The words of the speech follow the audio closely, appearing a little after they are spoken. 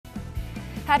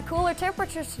Had cooler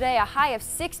temperatures today, a high of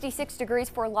 66 degrees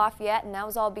for Lafayette, and that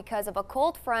was all because of a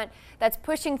cold front that's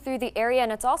pushing through the area,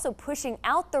 and it's also pushing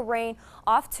out the rain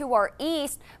off to our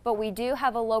east. But we do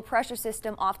have a low pressure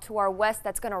system off to our west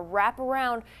that's going to wrap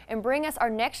around and bring us our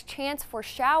next chance for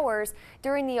showers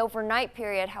during the overnight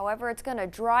period. However, it's going to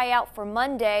dry out for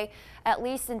Monday, at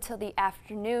least until the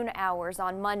afternoon hours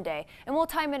on Monday. And we'll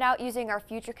time it out using our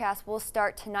Futurecast. We'll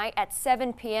start tonight at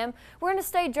 7 p.m. We're going to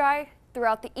stay dry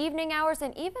throughout the evening hours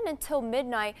and even until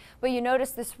midnight, but you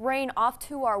notice this rain off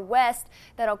to our west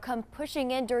that'll come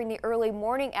pushing in during the early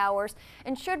morning hours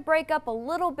and should break up a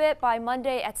little bit by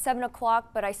Monday at 7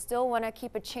 o'clock, but I still want to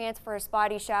keep a chance for a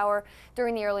spotty shower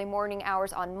during the early morning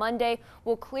hours on Monday.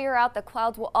 We'll clear out. The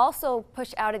clouds will also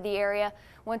push out of the area.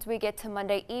 Once we get to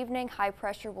Monday evening, high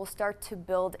pressure will start to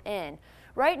build in.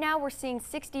 Right now we're seeing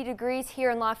 60 degrees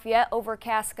here in Lafayette,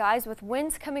 overcast skies with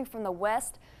winds coming from the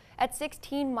west at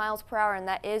 16 miles per hour, and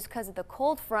that is because of the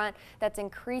cold front that's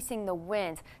increasing the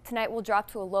winds. Tonight we'll drop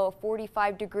to a low of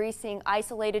 45 degrees, seeing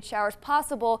isolated showers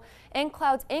possible and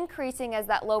clouds increasing as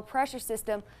that low pressure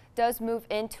system does move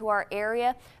into our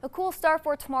area. A cool start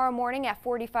for tomorrow morning at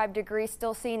 45 degrees,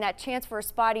 still seeing that chance for a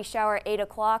spotty shower at 8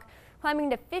 o'clock,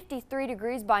 climbing to 53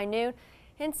 degrees by noon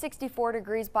and 64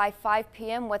 degrees by 5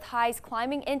 p.m. with highs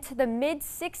climbing into the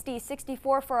mid-60s,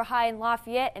 64 for a high in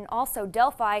Lafayette and also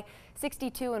Delphi,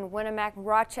 62 in Winnemac,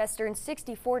 Rochester, and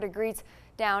 64 degrees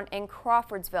down in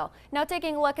Crawfordsville. Now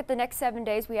taking a look at the next 7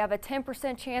 days, we have a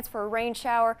 10% chance for a rain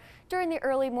shower during the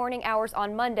early morning hours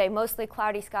on Monday. Mostly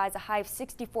cloudy skies, a high of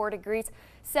 64 degrees,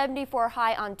 74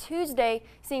 high on Tuesday,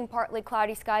 seeing partly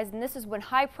cloudy skies, and this is when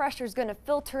high pressure is going to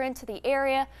filter into the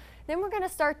area. Then we're going to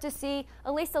start to see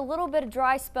at least a little bit of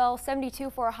dry spell, 72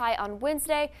 for a high on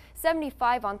Wednesday,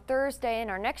 75 on Thursday, and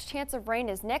our next chance of rain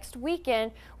is next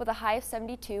weekend with a high of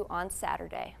 72 on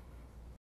Saturday.